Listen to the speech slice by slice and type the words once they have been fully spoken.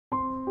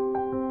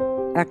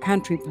Our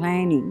country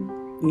planning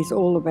is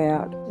all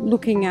about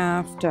looking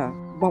after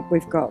what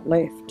we've got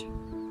left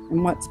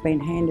and what's been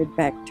handed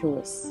back to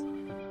us.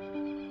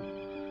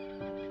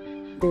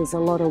 There's a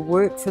lot of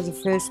work for the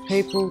First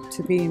People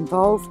to be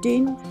involved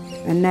in,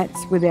 and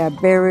that's with our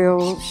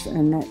burials,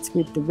 and that's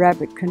with the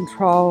rabbit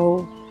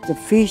control, the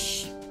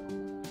fish.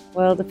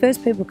 Well, the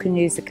First People can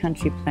use the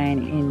country plan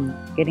in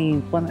getting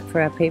employment for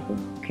our people,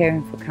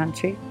 caring for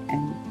country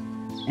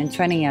and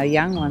training our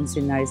young ones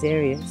in those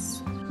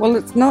areas. Well,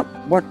 it's not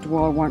what do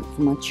I want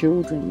for my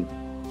children,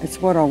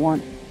 it's what I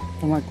want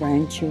for my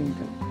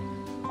grandchildren.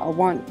 I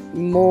want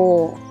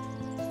more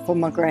for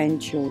my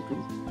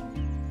grandchildren.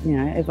 You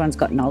know, everyone's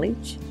got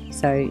knowledge,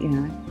 so, you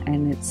know,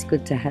 and it's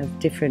good to have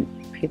different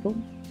people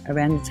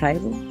around the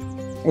table.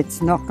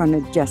 It's not going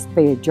to just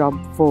be a job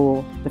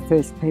for the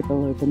First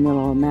People of the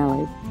Miller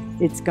O'Malley.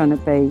 It's going to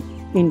be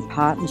in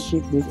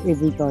partnership with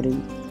everybody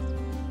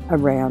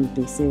around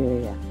this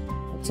area.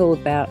 It's all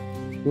about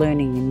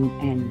learning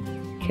and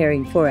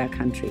caring for our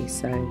country,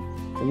 so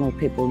the more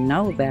people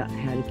know about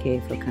how to care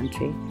for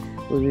country,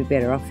 we'll be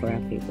better off for our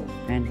people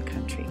and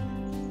country.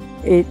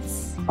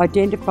 It's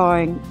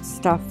identifying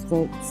stuff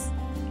that's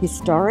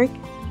historic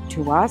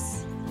to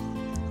us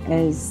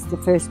as the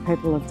First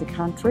People of the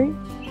country,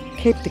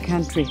 keep the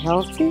country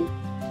healthy,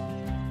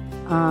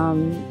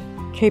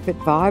 keep it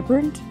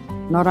vibrant,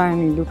 not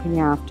only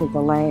looking after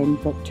the land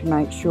but to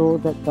make sure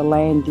that the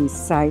land is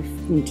safe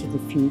into the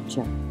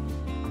future.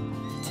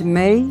 To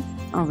me,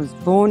 I was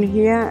born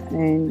here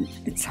and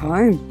it's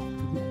home.